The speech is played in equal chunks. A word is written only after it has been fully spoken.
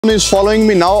Is following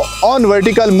me now on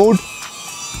vertical mode.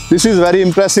 This is very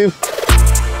impressive.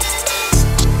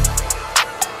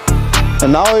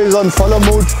 And now is on follow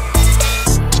mode.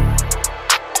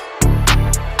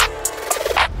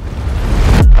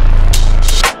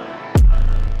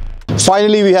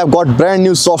 Finally, we have got brand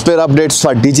new software updates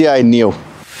for DJI Neo.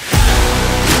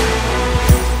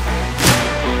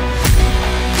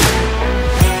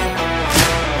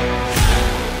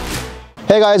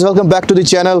 Hey guys, welcome back to the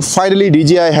channel. Finally,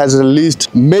 DJI has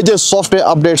released major software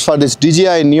updates for this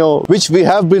DJI Neo, which we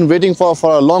have been waiting for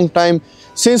a long time.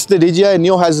 Since the DJI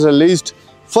Neo has released,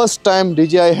 first time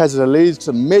DJI has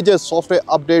released major software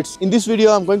updates. In this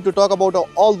video, I'm going to talk about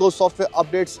all those software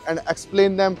updates and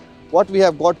explain them, what we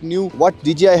have got new, what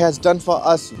DJI has done for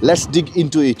us. Let's dig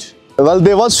into it. Well,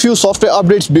 there was few software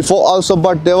updates before also,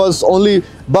 but there was only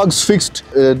bugs fixed.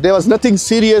 There was nothing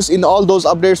serious in all those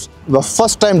updates. The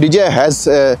first time DJI has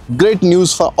great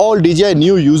news for all DJI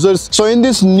Neo users. So in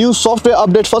this new software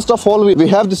update, first of all, we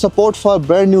have the support for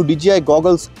brand new DJI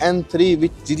goggles N3,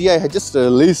 which DJI has just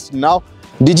released now.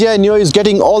 DJI Neo is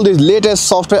getting all these latest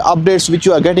software updates which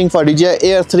you are getting for DJI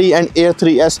Air 3 and Air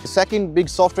 3S. The second big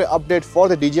software update for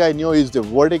the DJI Neo is the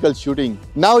vertical shooting.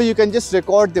 Now you can just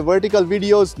record the vertical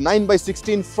videos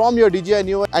 9:16 from your DJI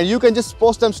Neo and you can just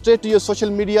post them straight to your social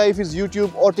media. If it's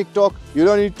YouTube or TikTok, you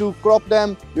don't need to crop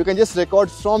them. You can just record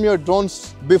from your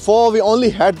drones. Before, we only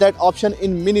had that option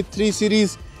in Mini 3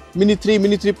 series, Mini 3,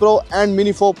 Mini 3 Pro and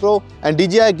Mini 4 Pro, and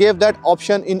DJI gave that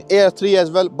option in Air 3 as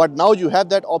well, but now you have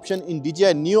that option in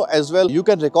DJI Neo as well. You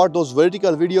can record those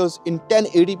vertical videos in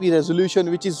 1080p resolution,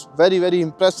 which is very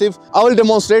impressive. I will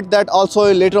demonstrate that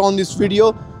also later on this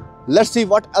video. Let's see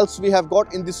what else we have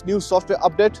got in this new software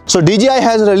update. So DJI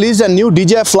has released a new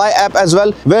DJI Fly app as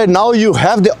well, where now you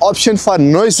have the option for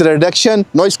noise reduction,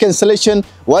 noise cancellation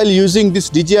while using this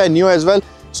DJI Neo as well.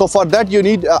 So for that you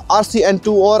need a RCN2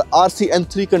 or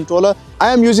RCN3 controller.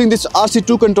 I am using this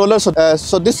RC2 controller,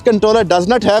 so this controller does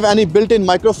not have any built-in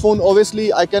microphone.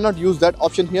 Obviously I cannot use that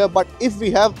option here, but if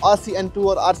we have RCN2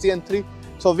 or RCN3,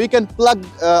 so we can plug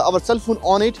our cell phone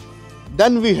on it.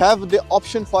 Then we have the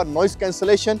option for noise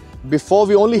cancellation. Before,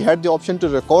 we only had the option to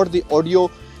record the audio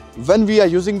when we are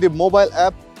using the mobile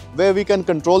app, where we can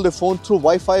control the phone through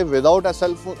Wi-Fi without a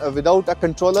cell phone, without a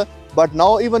controller. But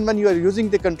now, even when you are using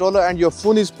the controller and your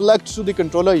phone is plugged to the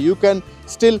controller, you can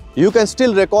still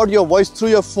record your voice through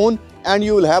your phone, and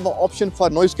you will have an option for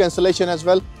noise cancellation as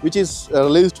well, which is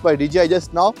released by DJI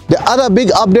just now. The other big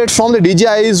update from the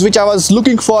DJI is, which I was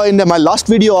looking for in my last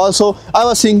video also, I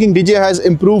was thinking DJI has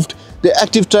improved the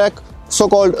active track,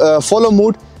 so-called follow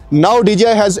mode. Now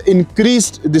DJI has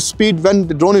increased the speed when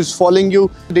the drone is following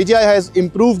you. DJI has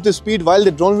improved the speed while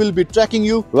the drone will be tracking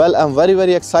you. Well, I'm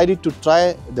very excited to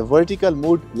try the vertical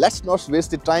mode. Let's not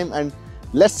waste the time and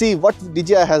let's see what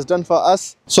DJI has done for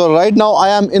us. So right now I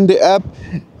am in the app.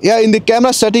 Yeah, in the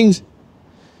camera settings,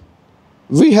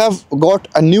 we have got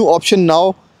a new option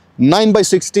now,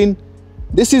 9:16.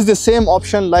 This is the same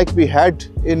option like we had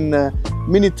in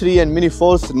Mini 3 and Mini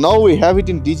 4. So now we have it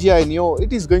in DJI Neo.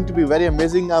 It is going to be very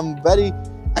amazing. I'm very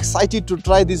excited to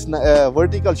try these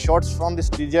vertical shots from this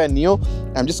DJI Neo.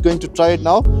 I'm just going to try it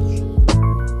now.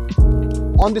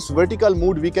 On this vertical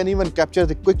mode, we can even capture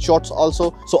the quick shots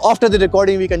also. So after the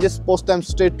recording, we can just post them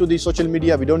straight to the social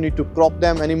media. We don't need to crop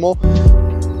them anymore.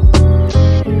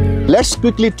 Let's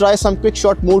quickly try some quick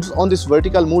shot modes on this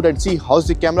vertical mode and see how's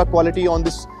the camera quality on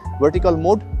this vertical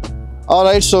mode.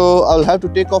 Alright, so I'll have to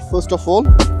take off first of all.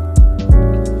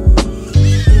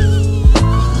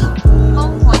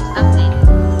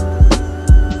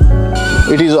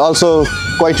 It is also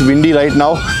quite windy right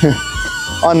now.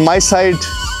 On my side,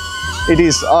 it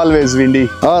is always windy.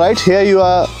 Alright, here you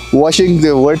are watching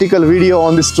the vertical video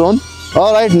on this drone.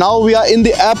 Alright, now we are in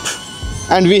the app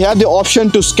and we have the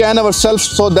option to scan ourselves,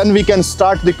 so then we can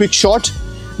start the quick shot.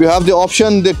 We have the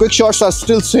option, the quick shots are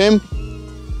still same.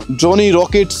 Drone,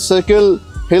 rocket, circle,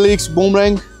 helix,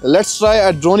 boomerang. Let's try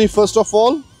a drone first of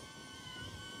all.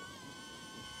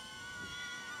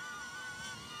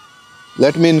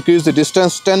 Let me increase the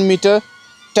distance, 10 meter.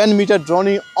 10 meter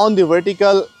drone on the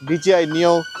vertical DJI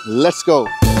Neo. Let's go.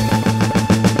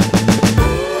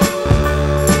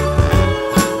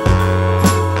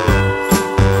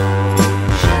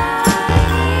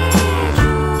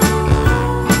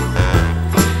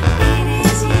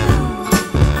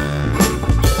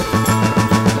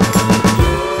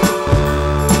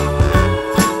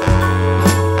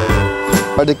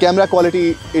 But the camera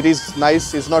quality, it is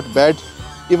nice, it's not bad,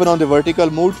 even on the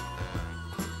vertical mode.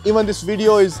 Even this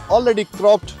video is already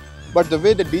cropped, but the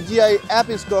way the DJI app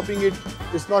is cropping it,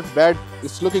 it's not bad.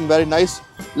 It's looking very nice.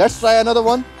 Let's try another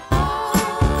one.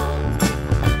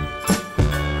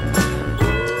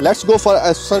 Let's go for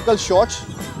a circle shot.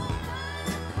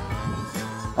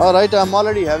 Alright, I'm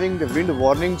already having the wind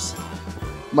warnings.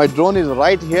 My drone is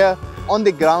right here on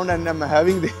the ground and I'm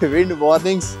having the wind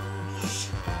warnings.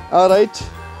 Alright,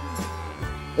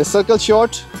 a circle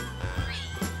shot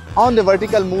on the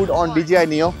vertical mode on DJI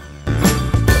Neo.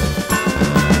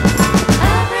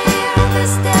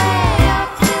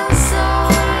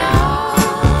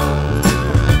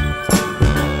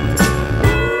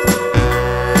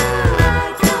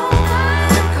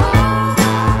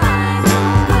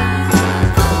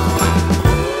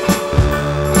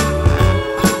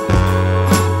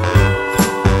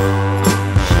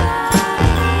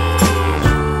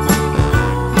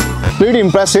 Pretty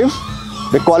impressive.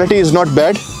 The quality is not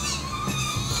bad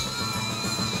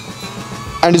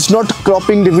and it's not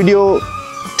cropping the video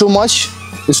too much.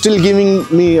 It's still giving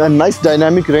me a nice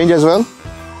dynamic range as well.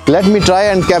 Let me try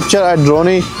and capture a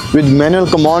drone with manual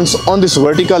commands on this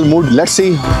vertical mode. Let's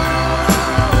see.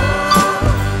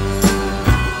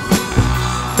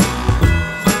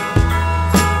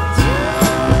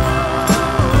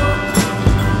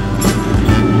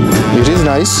 It is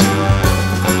nice.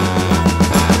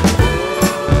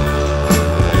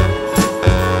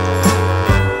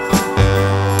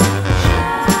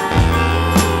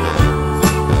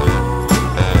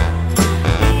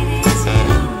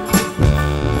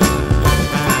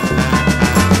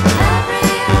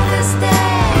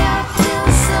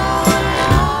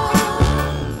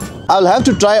 I'll have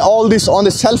to try all this on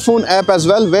the cell phone app as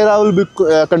well, where I will be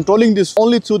controlling this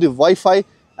only through the Wi-Fi,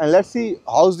 and let's see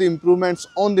how's the improvements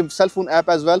on the cell phone app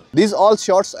as well. These all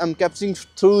shots I'm capturing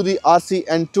through the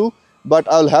RCN2, but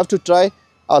I'll have to try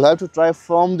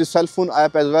from the cell phone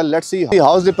app as well. Let's see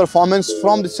how's the performance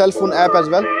from the cell phone app as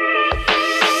well.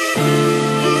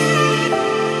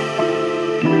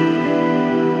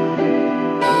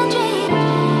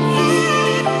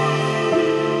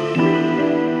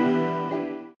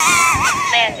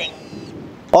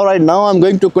 Alright, now I'm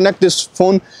going to connect this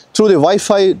phone through the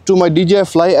Wi-Fi to my DJI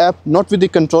Fly app, not with the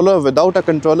controller, without a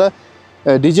controller.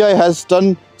 DJI has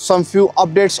done some few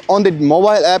updates on the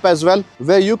mobile app as well,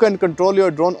 where you can control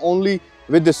your drone only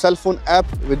with the cell phone app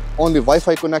on the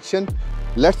Wi-Fi connection.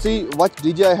 Let's see what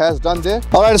DJI has done there.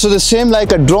 Alright, so the same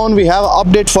like a drone, we have an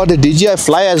update for the DJI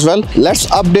Fly as well. Let's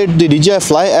update the DJI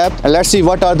Fly app and let's see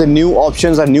what are the new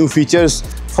options and new features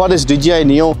for this DJI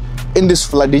Neo in this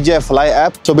DJI Fly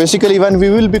app. So basically, when we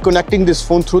will be connecting this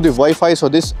phone through the Wi-Fi, so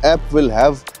this app will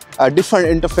have a different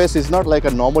interface. It's not like a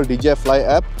normal DJI Fly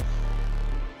app.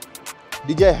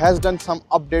 DJI has done some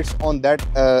updates on that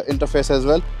interface as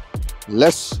well.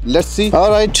 Let's see. All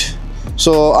right,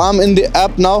 so I'm in the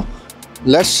app now.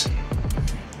 Let's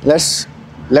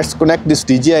connect this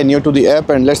DJI Neo to the app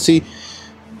and let's see.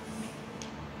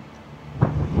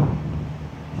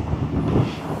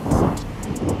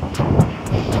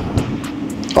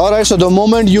 Alright, so the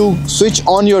moment you switch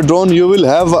on your drone, you will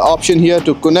have an option here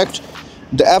to connect.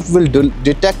 The app will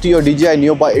detect your DJI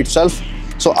Neo by itself.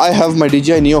 So I have my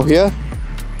DJI Neo here.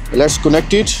 Let's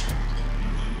connect it.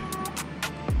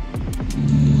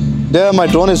 There, my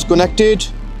drone is connected.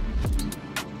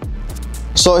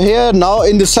 So here now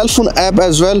in the cell phone app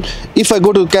as well, if I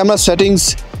go to camera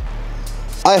settings,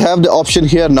 I have the option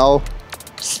here now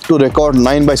to record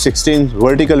 9:16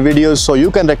 vertical videos. So you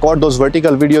can record those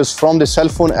vertical videos from the cell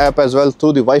phone app as well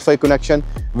through the Wi-Fi connection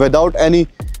without any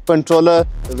controller,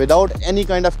 without any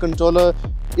kind of controller.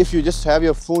 If you just have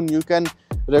your phone, you can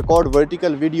record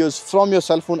vertical videos from your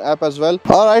cell phone app as well.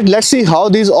 All right, let's see how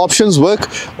these options work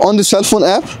on the cell phone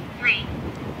app. 3,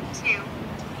 2,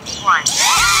 1.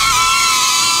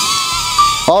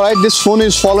 All right, this phone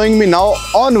is following me now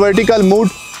on vertical mode.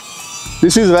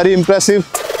 This is very impressive.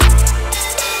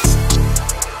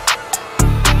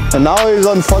 And now it's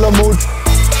on follow mode.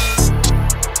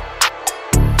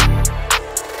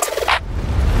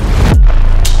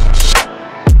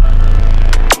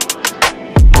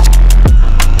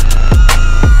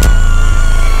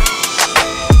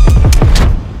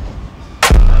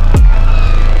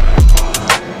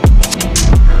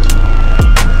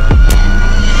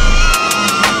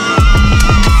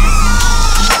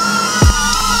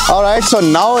 Alright, so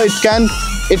now it can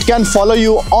follow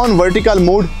you on vertical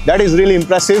mode. That is really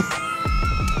impressive.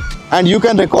 And you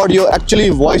can record your actually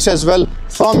voice as well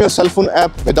from your cell phone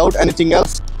app without anything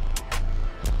else.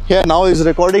 Here now is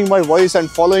recording my voice and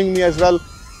following me as well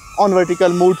on vertical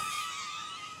mode.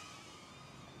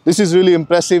 This is really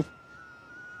impressive.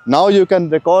 Now you can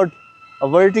record a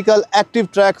vertical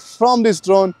active track from this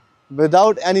drone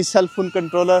without any cell phone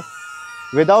controller,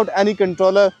 without any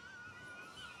controller.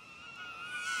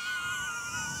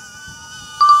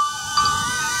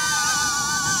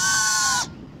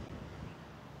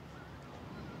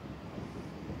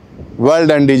 Well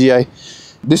done, DJI.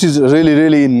 This is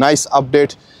really nice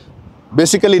update.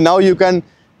 Basically now you can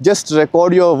just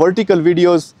record your vertical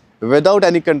videos without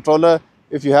any controller.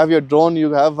 If you have your drone,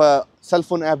 you have a cell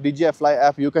phone app, DJI Fly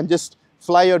app, you can just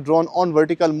fly your drone on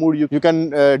vertical mode. You can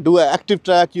do an active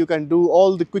track, you can do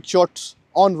all the quick shots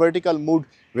on vertical mode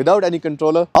without any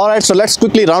controller. Alright, so let's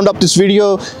quickly round up this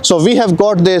video. So we have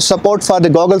got the support for the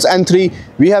goggles N3,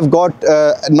 we have got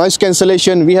noise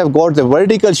cancellation, we have got the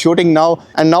vertical shooting now,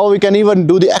 and now we can even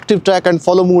do the active track and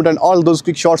follow mode and all those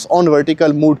quick shots on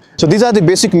vertical mode. So these are the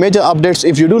basic major updates.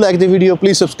 If you do like the video,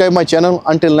 please subscribe my channel.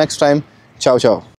 Until next time, ciao ciao.